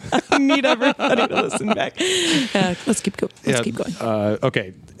Brain? I need everybody to listen back. Let's keep going. Let's keep going.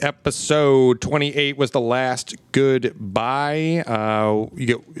 Okay. Episode 28 was the last goodbye. You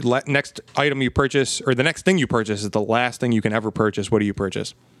get next item you purchase, or the next thing you purchase is the last thing you can ever purchase. What do you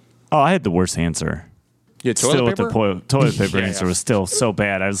purchase? Oh, I had the worst answer. Yeah, Still with the toilet paper Yeah, answer yeah. was still so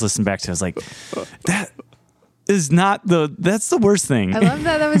bad. I was listening back to it. I was like, that's the worst thing. I love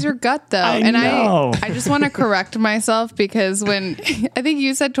that was your gut though. I And know. I just want to correct myself because when I think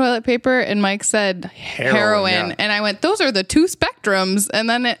you said toilet paper and Mike said heroin, yeah. and I went, those are the two spectrums. And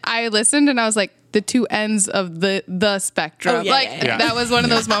then I listened and I was like, the two ends of the spectrum. Oh, yeah, like yeah, yeah. that was one of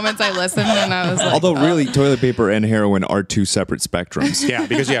those moments I listened and I was like, Although really, toilet paper and heroin are two separate spectrums. Yeah,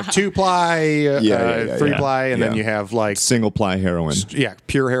 because you have 2-ply, yeah, 3-ply, and then yeah. you have like Single ply heroin.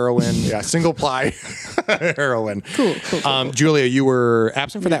 pure heroin. Yeah, single-ply heroin. cool. Julia, you were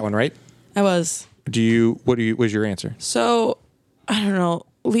absent for that one, right? I was. What was your answer? So, I don't know.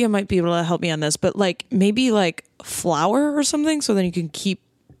 Leah might be able to help me on this, but like maybe like flour or something so then you can keep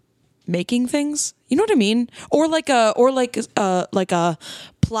making things. You know what I mean? Or like a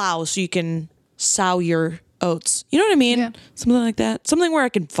plow so you can sow your oats. You know what I mean? Yeah. Something like that. Something where I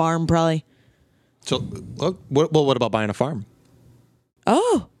can farm probably. So, what about buying a farm?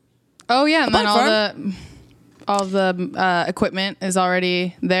 Oh, Yeah, and then About all the equipment is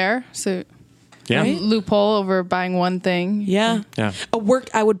already there. So Yeah. Right? loophole over buying one thing. Yeah. Yeah.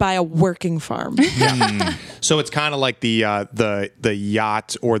 I would buy a working farm. So it's kind of like the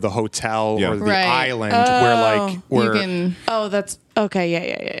yacht or the hotel Yeah. or the Right. island where You can. Oh, that's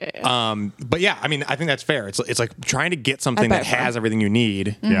okay. Yeah. But yeah, I mean, I think that's fair. It's like trying to get something bet that farm. has everything you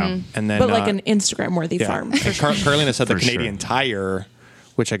need. Yeah. And then But like an Instagram worthy yeah. farm. And Carolina said the For Canadian Tire,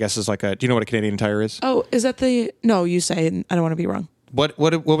 which I guess is like a. Do you know what a Canadian Tire is? Oh, is that the? No, you say. And I don't want to be wrong. What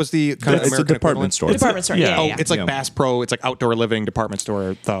was the kind of It's a American department equivalent? store. Department store. yeah. Yeah. Oh, it's like Yeah. Bass Pro. It's like outdoor living department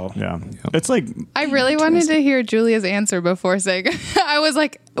store, though. Yeah. It's like I really wanted to hear Julia's answer before saying. I was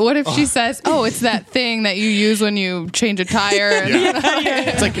like, "What if she says, oh, it's that thing that you use when you change a tire?"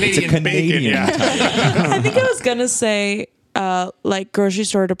 It's like Canadian, Canadian bacon. Yeah. I think I was gonna say like grocery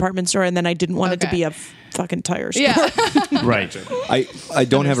store, department store, and then I didn't want it to Okay. be a fucking tire store. Yeah. right. I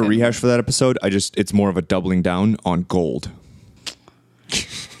don't have a rehash for that episode. It's more of a doubling down on gold.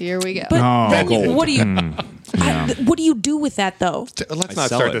 Here we go. But Oh, then gold. what do you? What do you do with that though? Let's I not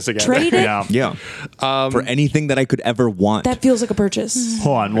sell start it. this again. Trade it? Yeah. Yeah. For anything that I could ever want. That feels like a purchase.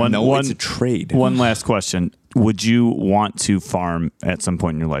 Hold on. No, One it's a trade. One last question. Would you want to farm at some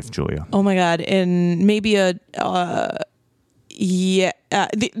point in your life, Julia? Oh my god! And maybe a yeah.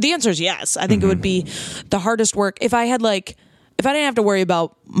 The answer is yes. I think it would be the hardest work. If I didn't have to worry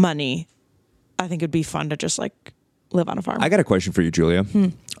about money, I think it'd be fun to just like live on a farm. I got a question for you, Julia.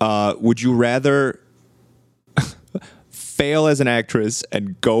 Would you rather fail as an actress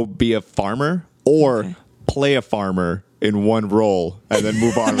and go be a farmer, or play a farmer in one role and then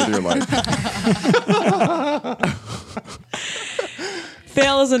move on with your life?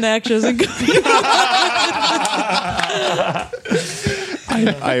 Fail as an actress and go.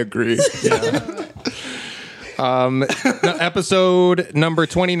 I agree. Episode number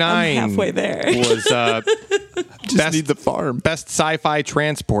 29 I'm halfway there. was best need the farm. Best sci-fi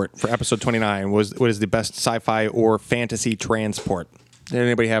transport for episode 29 was what is the best sci-fi or fantasy transport? Did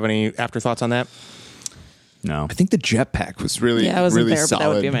anybody have any afterthoughts on that? No. I think the jetpack was really, Yeah, I wasn't really there, solid. but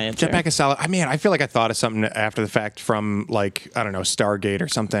that would be my answer. Jetpack is solid. I mean, I feel like I thought of something after the fact from like I don't know Stargate or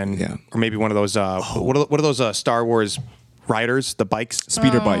something, Yeah. or maybe one of those. What are those Star Wars riders? The bikes,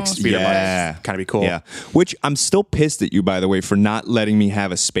 Speeder bikes. Speeder Yeah. bikes, kind of be cool. Yeah. Which I'm still pissed at you, by the way, for not letting me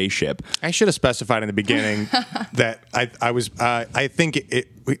have a spaceship. I should have specified in the beginning that I was. I think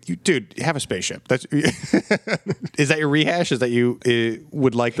dude, have a spaceship. That's is that your rehash? Is that you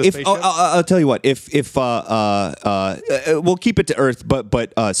would like the spaceship? I'll tell you what. If we'll keep it to Earth,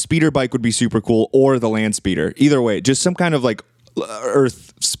 but speeder bike would be super cool, or the land speeder. Either way, just some kind of like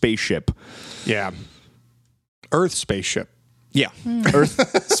Earth spaceship. Yeah, Earth spaceship. Yeah,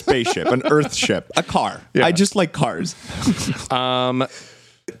 Earth spaceship, an Earth ship, a car. Yeah. I just like cars.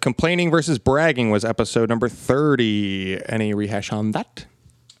 Complaining versus bragging was episode number 30. Any rehash on that?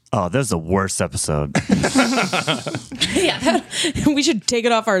 Oh, that's the worst episode. Yeah, we should take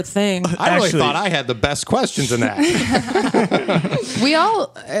it off our thing. I really Actually- thought I had the best questions in that. We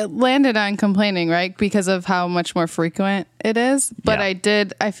all landed on complaining, right? Because of how much more frequent it is. But Yeah.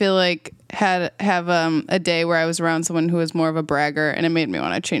 I feel like have a day where I was around someone who was more of a bragger, and it made me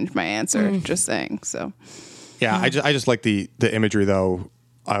want to change my answer. Just saying. So Yeah, I just like the imagery though.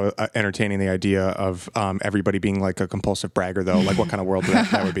 Entertaining the idea of everybody being like a compulsive bragger though. Like what kind of world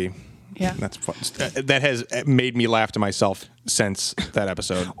that would be? Yeah. That's fun. That has made me laugh to myself since that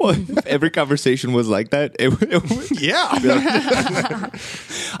episode. Well, if every conversation was like that, it would Yeah,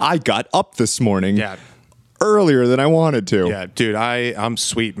 I got up this morning yeah, earlier than I wanted to. yeah, dude. I'm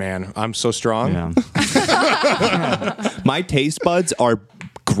sweet, man. I'm so strong. Yeah. My taste buds are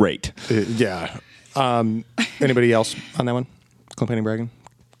great. Yeah. Anybody else on that one? Complaining, bragging.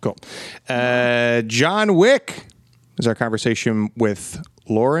 Cool. John Wick is our conversation with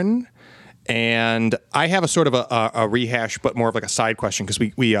Lauren. And I have a sort of a rehash, but more of like a side question because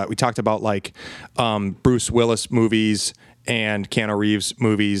we talked about like Bruce Willis movies and Keanu Reeves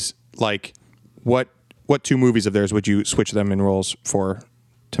movies. Like, what two movies of theirs would you switch them in roles for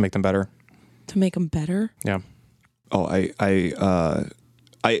to make them better? To make them better. Yeah. Oh,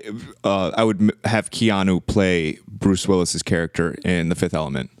 I would have Keanu play Bruce Willis's character in The Fifth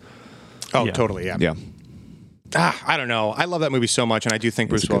Element. Oh, Yeah. totally. Yeah. Yeah. I don't know. I love that movie so much, and I do think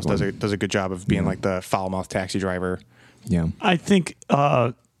Bruce a good Willis one. does a good job of being like the foul-mouthed taxi driver. Yeah. I think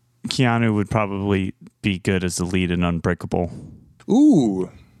Keanu would probably be good as the lead in Unbreakable. Ooh,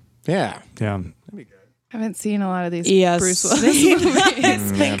 yeah. Yeah. I haven't seen a lot of these Yes. Bruce Willis movies.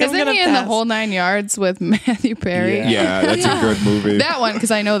 Think I'm Isn't gonna he in the pass. whole 9 yards with Matthew Perry? Yeah, that's a good movie. That one,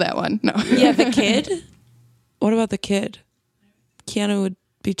 because I know that one. No. Yeah, the kid. What about the kid? Keanu would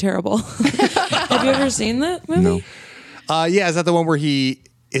be terrible. Have you ever seen that movie? No. Yeah, is that the one where he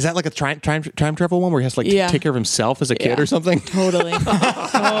is that like a time travel one where he has to like Yeah. take care of himself as a kid Yeah. or something? Totally.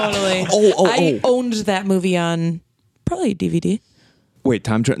 Totally. I owned that movie on probably DVD. Wait,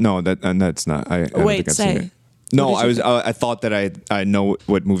 no, that's not. I don't Wait, think I've say. seen it. No, What did you I thought that I know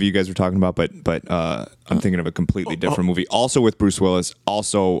what movie you guys were talking about, but I'm thinking of a completely different movie. Also with Bruce Willis.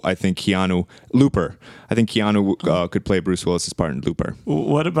 Also, I think Looper. I think Keanu could play Bruce Willis's part in Looper.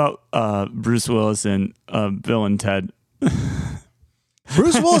 What about Bruce Willis and Bill and Ted?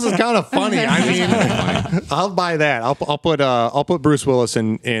 Bruce Willis is kind of funny. I mean, I'll buy that. I'll put Bruce Willis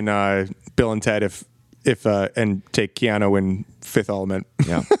in Bill and Ted if and take Keanu in Fifth Element.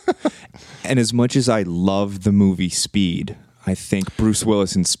 Yeah. And as much as I love the movie Speed, I think Bruce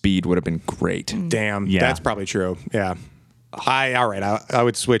Willis in Speed would have been great. Damn, Yeah. that's probably true. Yeah, I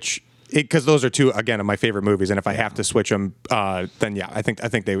would switch because those are two again of my favorite movies, and if I have to switch them, then yeah, I think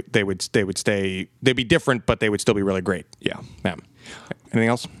they would stay. They'd be different, but they would still be really great. Yeah. Yeah. Anything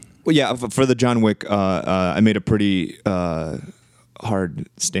else? Well, yeah, for the John Wick, I made a pretty hard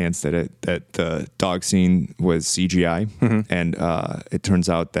stance that the dog scene was CGI, and it turns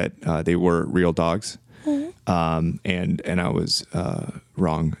out that they were real dogs, and I was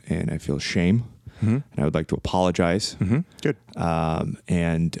wrong, and I feel shame, and I would like to apologize. Good.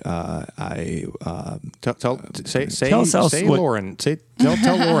 And I Say Lauren.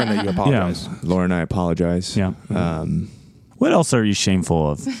 Tell Lauren that you apologize. Lauren, I apologize. Yeah. What else are you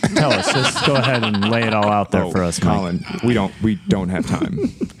shameful of? Tell us. Just go ahead and lay it all out there for us, Mike. Colin. We don't have time.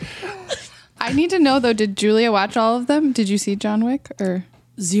 I need to know though. Did Julia watch all of them? Did you see John Wick or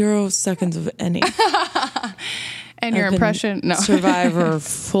 0 seconds of any. and your I've been impression? No. Survivor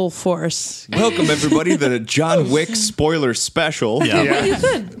full force. Welcome everybody to the John Wick spoiler special. Yeah. You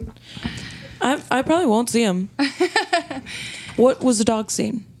could. I probably won't see him. What was the dog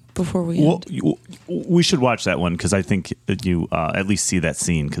scene before we Well, end? we should watch that one because I think that you at least see that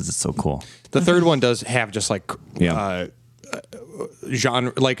scene because it's so cool. The third one does have just like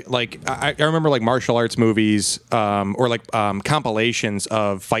genre, like I remember like martial arts movies or like compilations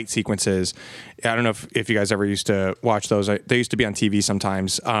of fight sequences. I don't know if you guys ever used to watch those. They used to be on TV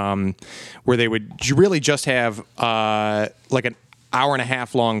sometimes, where they would really just have like an hour and a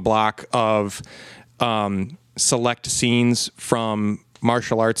half long block of select scenes from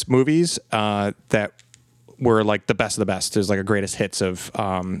martial arts movies that were like the best of the best. There's like a greatest hits of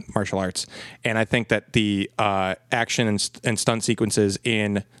martial arts. And I think that the action and stunt sequences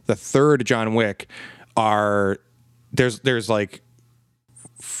in the third John Wick are, there's like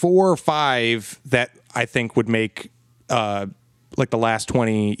 4 or 5 that I think would make like the last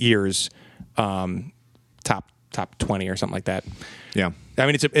 20 years top 20 or something like that. Yeah. I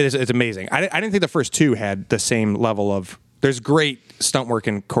mean, it's amazing. I didn't think the first 2 had the same level of. There's great stunt work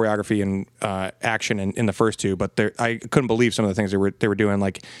and choreography and action in the first 2, but I couldn't believe some of the things they were doing,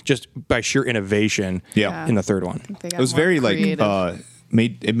 like just by sheer innovation. Yeah. In the third one, It was very like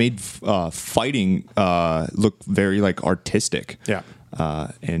made fighting look very like artistic. Yeah.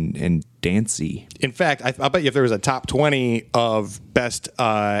 And dancey. In fact, I bet you if there was a top 20 of best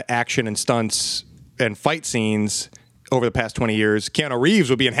action and stunts and fight scenes over the past 20 years, Keanu Reeves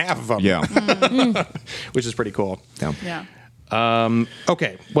would be in half of them. Yeah. Which is pretty cool. Yeah. Yeah.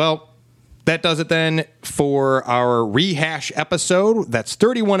 Okay, well, that does it then for our rehash episode. That's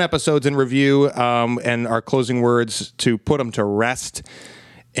 31 episodes in review, and our closing words to put them to rest.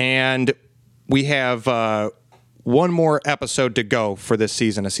 And we have one more episode to go for this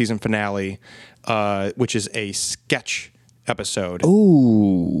season, a season finale, which is a sketch episode.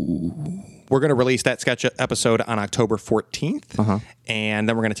 Ooh. We're going to release that sketch episode on October 14th, and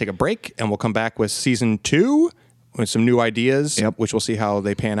then we're going to take a break, and we'll come back with season 2 with some new ideas, which we'll see how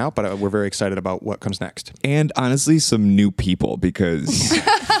they pan out, but we're very excited about what comes next. And honestly, some new people because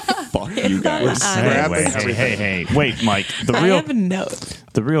fuck you guys. Hey, wait, Mike. I have a note.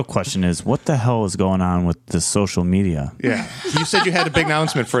 The real question is, what the hell is going on with the social media? Yeah. You said you had a big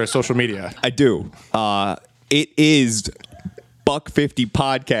announcement for social media. I do. It is Buck50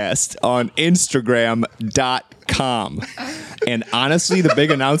 Podcast on Instagram.com. And honestly, the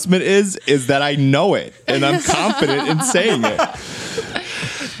big announcement is that I know it and I'm confident in saying it.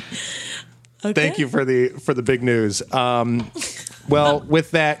 Okay. Thank you for the big news. Well,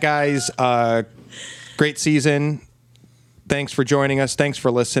 with that, guys, great season. Thanks for joining us. Thanks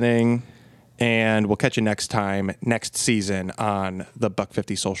for listening. And we'll catch you next next season on the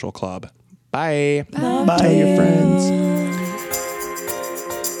Buck50 Social Club. Bye. Tell your friends.